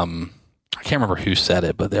I can't remember who said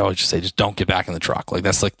it, but they always just say, just don't get back in the truck. Like,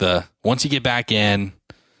 that's like once you get back in,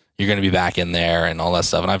 you're going to be back in there and all that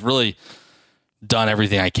stuff. And I've really done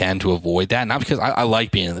everything I can to avoid that. Not because I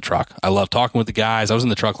like being in the truck. I love talking with the guys. I was in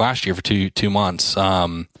the truck last year for two months.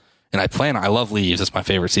 And I love leaves. That's my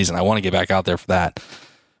favorite season. I want to get back out there for that.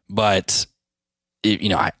 But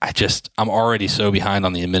I'm already so behind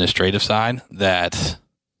on the administrative side that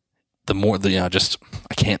I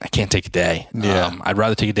can't take a day. Yeah. I'd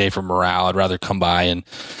rather take a day for morale. I'd rather come by and,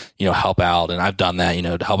 help out. And I've done that,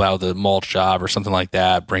 to help out with the mulch job or something like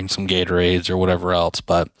that, bring some Gatorades or whatever else.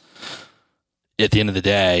 But at the end of the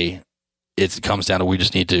day, it comes down to, we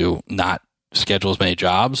just need to not schedule as many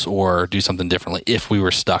jobs or do something differently. If we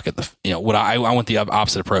were stuck at I went the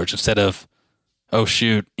opposite approach. Instead of, oh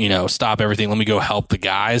shoot, stop everything, let me go help the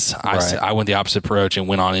guys. I went the opposite approach and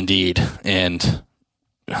went on Indeed and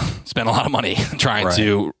spent a lot of money trying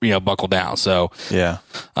to, buckle down. So yeah.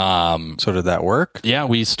 So did that work? Yeah,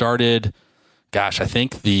 we started, I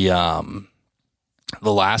think the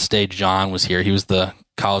last day John was here, he was the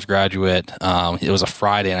college graduate. It was a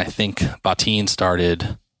Friday, and I think Batin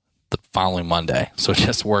started the following Monday. So it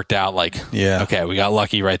just worked out okay, we got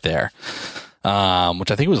lucky right there.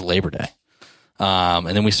 Which I think was Labor Day. And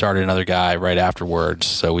then we started another guy right afterwards.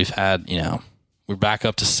 So we've had, we're back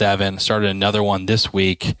up to 7, started another one this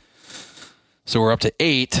week. So we're up to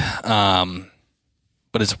 8.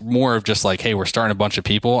 but it's more of just like, hey, we're starting a bunch of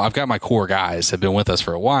people. I've got my core guys have been with us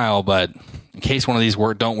for a while, but in case one of these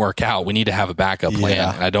don't work out, we need to have a backup plan.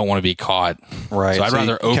 Yeah. And I don't want to be caught. Right. So I'd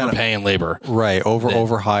rather overpay in labor. Right.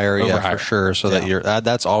 Overhire. Yeah, for sure. So that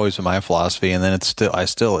that's always been my philosophy. And then it still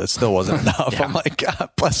wasn't enough. I'm like, God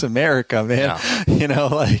bless America, man. You know,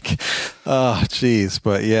 like, oh, geez.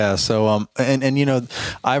 But yeah. So, and you know,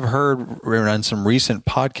 I've heard on some recent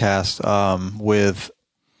podcasts, with,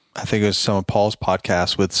 I think it was some of Paul's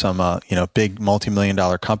podcasts with some, you know, big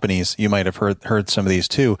multi-million-dollar companies. You might have heard some of these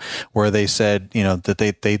too, where they said, you know, that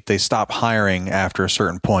they stop hiring after a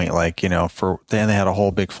certain point. Like, you know, then they had a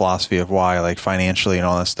whole big philosophy of why, like financially and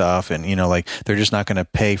all that stuff. And, you know, like they're just not going to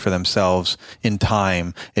pay for themselves in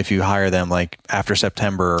time if you hire them like after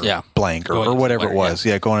September blank or whatever it was.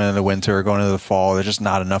 Yeah. Going into the winter or going into the fall, there's just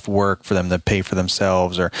not enough work for them to pay for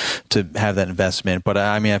themselves or to have that investment. But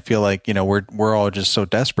I mean, I feel like, you know, we're all just so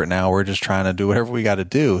desperate now. We're just trying to do whatever we got to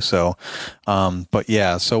do. So, but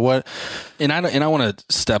yeah, so what, and I want to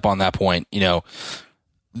step on that point, you know,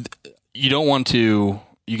 you don't want to,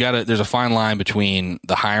 there's a fine line between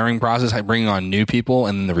the hiring process, bringing on new people,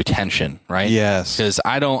 and the retention, right? Yes. Because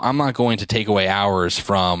I'm not going to take away hours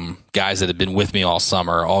from guys that have been with me all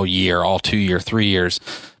summer, all year, all 2 year, 3 years,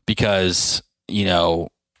 because, you know,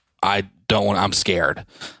 I'm scared.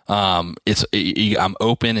 I'm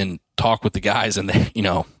open and talk with the guys, and they, you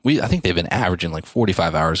know, I think they've been averaging like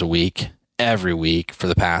 45 hours a week every week for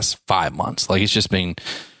the past 5 months. Like, it's just been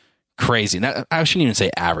crazy. Now, I shouldn't even say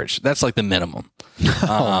average. That's like the minimum.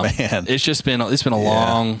 Oh man, it's been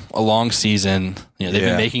a long season. You know, they've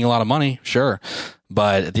been making a lot of money, sure,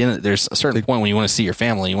 but at the end, there's a certain point when you want to see your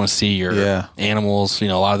family, you want to see your animals. You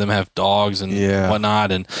know, a lot of them have dogs and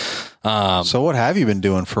whatnot. And so, what have you been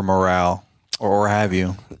doing for morale? Or have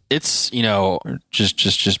you? It's, you know,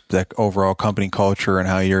 just that overall company culture and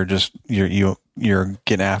how you're getting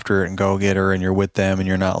after it and go getter, and you're with them, and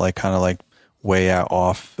you're not like kind of like way out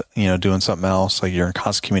off, you know, doing something else. Like, you're in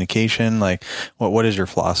constant communication. Like, what is your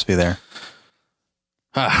philosophy there?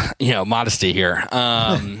 You know, modesty here.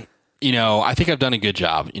 You know, I think I've done a good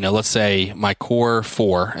job. You know, let's say my core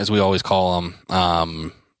four, as we always call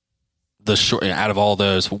them, the short, out of all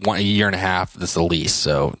those, a year and a half, that's the least.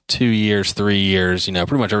 So 2 years, 3 years, you know,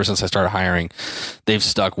 pretty much ever since I started hiring, they've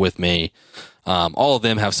stuck with me. All of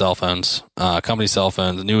them have cell phones, company cell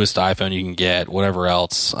phones, the newest iPhone you can get, whatever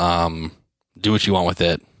else. Do what you want with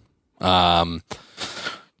it.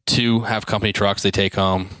 2 have company trucks they take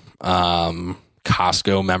home.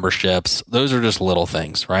 Costco memberships. Those are just little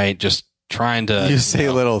things, right? Just trying to, you say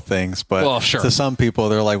little things, but to some people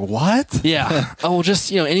they're like, what? Yeah. Oh, well, just,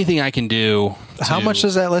 you know, anything I can do. How much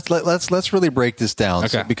does that? Let's really break this down. Okay.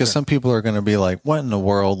 So, because some people are going to be like, what in the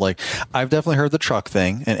world? Like, I've definitely heard the truck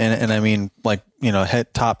thing, and I mean, like, you know,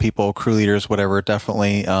 top people, crew leaders, whatever,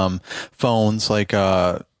 definitely, phones, like,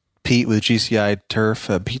 Pete with GCI Turf,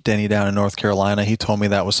 Pete Denny down in North Carolina. He told me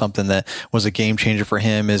that was something that was a game changer for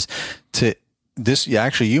him, is to this. Yeah,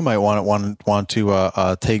 actually, you might want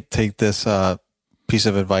to take this piece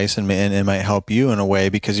of advice, and it might help you in a way,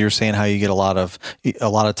 because you're saying how you get a lot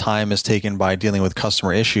of time is taken by dealing with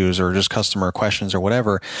customer issues or just customer questions or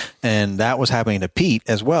whatever. And that was happening to Pete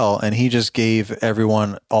as well. And he just gave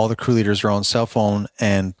everyone, all the crew leaders, their own cell phone,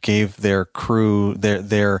 and gave their crew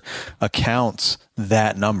their accounts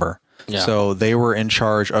that number. Yeah. So they were in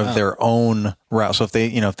charge of their own route. So if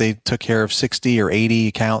they took care of 60 or 80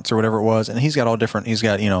 accounts or whatever it was, and he's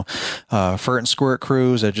got you know, Furt and Squirt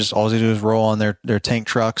crews that just all they do is roll on their tank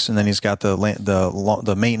trucks. And then he's got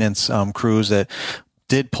the maintenance crews that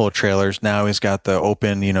did pull trailers. Now he's got the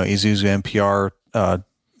open, you know, Isuzu NPR,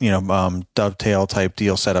 dovetail type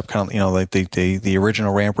deal set up, kind of, you know, like the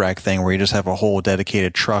original ramp rack thing where you just have a whole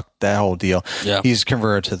dedicated truck, that whole deal. Yeah. He's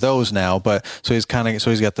converted to those now, but so he's got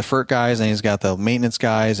the Furt guys and he's got the maintenance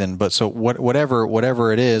guys, so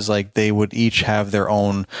whatever it is, like, they would each have their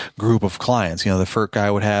own group of clients. You know, the Furt guy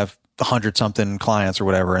would have 100 something clients or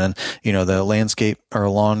whatever. And, you know, the landscape or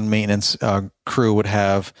lawn maintenance crew would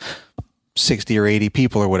have 60 or 80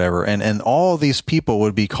 people or whatever. And all these people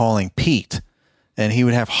would be calling Pete. And he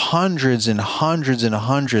would have hundreds and hundreds and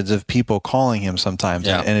hundreds of people calling him sometimes,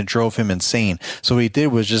 and it drove him insane. So what he did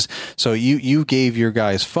was just, so you gave your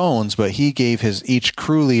guys phones, but he gave each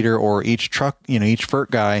crew leader or each truck, you know, each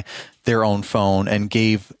Furt guy their own phone, and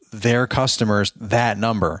gave their customers that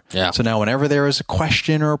number. Yeah. So now whenever there is a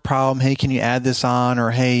question or a problem, hey, can you add this on?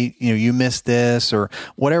 Or, hey, you know, you missed this, or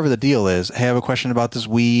whatever the deal is. Hey, I have a question about this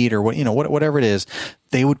weed, or whatever it is,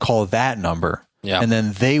 they would call that number. Yeah. And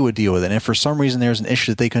then they would deal with it. And if for some reason there's an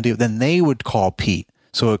issue that they couldn't deal with, then they would call Pete.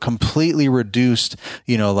 So it completely reduced,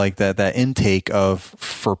 like that intake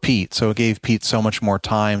for Pete. So it gave Pete so much more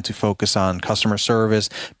time to focus on customer service,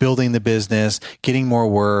 building the business, getting more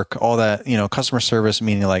work, all that, customer service,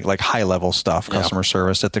 meaning like high level stuff, customer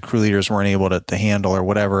service that the crew leaders weren't able to handle or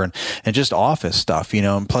whatever. And just office stuff,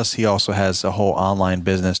 and plus he also has a whole online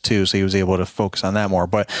business too. So he was able to focus on that more,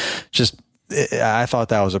 but I thought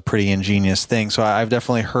that was a pretty ingenious thing. So I've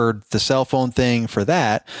definitely heard the cell phone thing for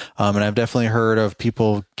that. And I've definitely heard of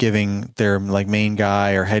people giving their like main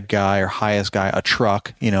guy or head guy or highest guy a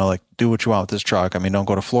truck, like do what you want with this truck. I mean, don't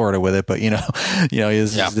go to Florida with it, but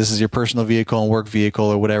this is your personal vehicle and work vehicle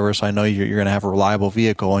or whatever. So I know you're going to have a reliable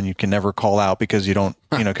vehicle and you can never call out because you don't,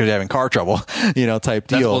 because you're having car trouble, type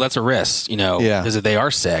deal. That's a risk, because if they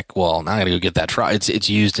are sick, well, now I got to go get that truck. It's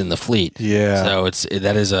used in the fleet. Yeah. So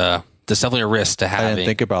there's definitely a risk to having. I didn't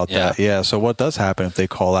think about that. Yeah. So what does happen if they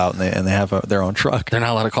call out and they have their own truck? They're not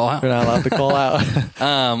allowed to call out. They're not allowed to call out.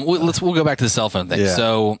 We'll go back to the cell phone thing. Yeah.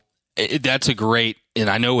 So that's a great, and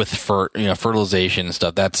I know with fertilization and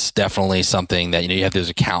stuff, that's definitely something that, you have those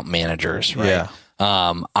account managers, right? Yeah.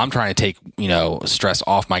 I'm trying to take, stress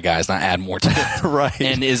off my guys, not add more to it. Right.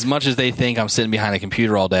 And as much as they think I'm sitting behind a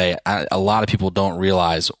computer all day, a lot of people don't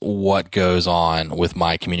realize what goes on with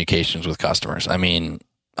my communications with customers. I mean,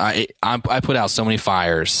 I put out so many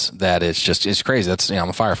fires that it's crazy. That's, I'm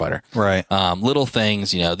a firefighter. Right. Little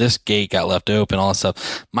things, this gate got left open, all that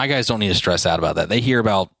stuff. My guys don't need to stress out about that. They hear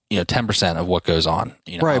about, 10% of what goes on.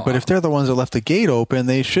 Right. But if they're the ones that left the gate open,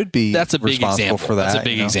 they should be that's a big responsible example for that. That's a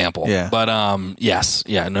big example. Yeah. But, yes.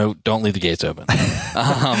 Yeah. No, don't leave the gates open.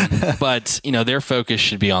 But, their focus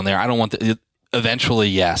should be on there. I don't want eventually,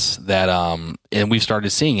 yes, that, and we've started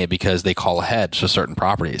seeing it because they call ahead to certain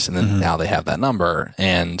properties and then now they have that number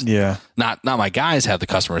and not my guys have the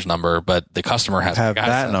customer's number, but the customer has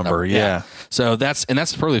that number. Yeah. So that's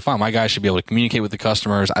totally fine. My guys should be able to communicate with the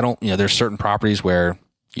customers. I don't, there's certain properties where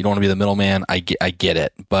you don't want to be the middleman. I get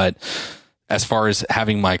it. But as far as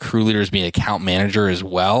having my crew leaders be an account manager as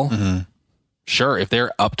well, sure, if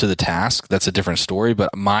they're up to the task, that's a different story.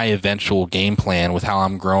 But my eventual game plan with how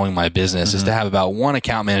I'm growing my business is to have about one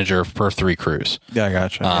account manager per 3 crews. Yeah, I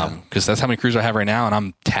gotcha. Because that's how many crews I have right now, and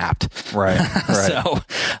I'm tapped. Right. So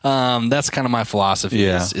that's kind of my philosophy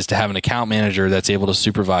is to have an account manager that's able to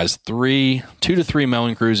supervise 2 to 3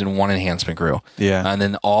 mowing crews and 1 enhancement crew. Yeah. And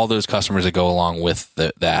then all those customers that go along with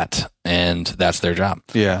that. And that's their job.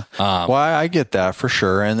 Yeah. Well, I get that for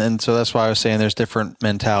sure. And so that's why I was saying there's different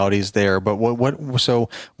mentalities there. But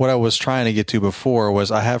what I was trying to get to before was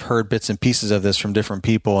I have heard bits and pieces of this from different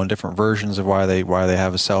people and different versions of why they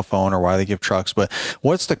have a cell phone or why they give trucks. But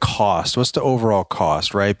what's the cost? What's the overall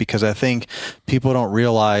cost, right? Because I think people don't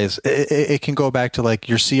realize it can go back to like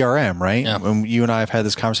your CRM, right? Yeah. When you and I have had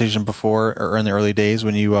this conversation before or in the early days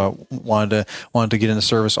when you wanted to get into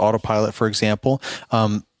service autopilot, for example.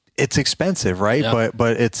 It's expensive, right? Yep.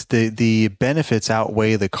 But it's the benefits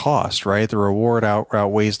outweigh the cost, right? The reward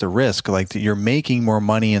outweighs the risk. Like you're making more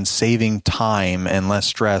money and saving time and less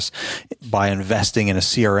stress by investing in a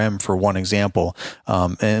CRM, for one example.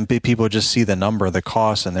 And people just see the number, the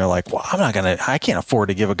cost, and they're like, well, I can't afford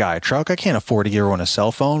to give a guy a truck. I can't afford to give everyone a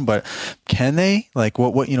cell phone, but can they? Like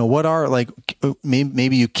what are like,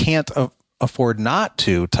 maybe you can't afford not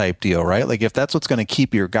to type deal, right? Like if that's what's going to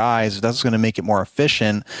keep your guys, if that's going to make it more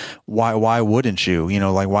efficient, why wouldn't you?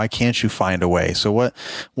 Like why can't you find a way? So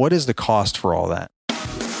what is the cost for all that?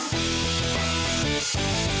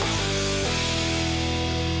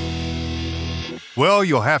 Well,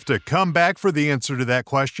 you'll have to come back for the answer to that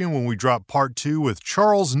question when we drop part 2 with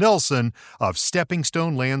Charles Nelson of Stepping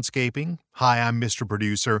Stone Landscaping. Hi, I'm Mr.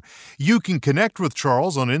 Producer. You can connect with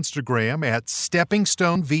Charles on Instagram at Stepping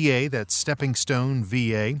Stone VA. That's Stepping Stone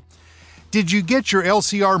VA. Did you get your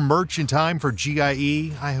LCR merch in time for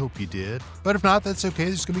GIE? I hope you did. But if not, that's okay.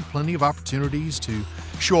 There's going to be plenty of opportunities to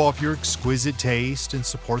show off your exquisite taste and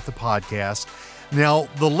support the podcast. Now,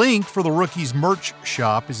 the link for the Rookies merch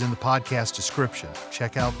shop is in the podcast description.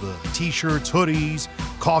 Check out the t-shirts, hoodies,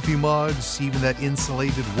 coffee mugs, even that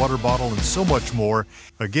insulated water bottle, and so much more.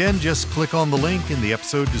 Again, just click on the link in the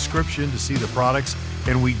episode description to see the products,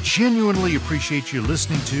 and we genuinely appreciate you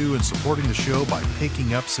listening to and supporting the show by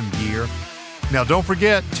picking up some gear. Now, don't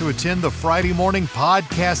forget to attend the Friday morning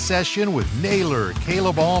podcast session with Naylor,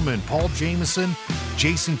 Caleb Allman, Paul Jameson,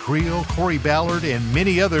 Jason Creel, Corey Ballard, and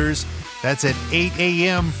many others. That's at 8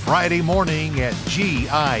 a.m. Friday morning at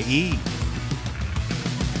GIE.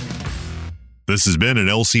 This has been an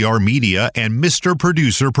LCR Media and Mr.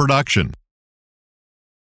 Producer production.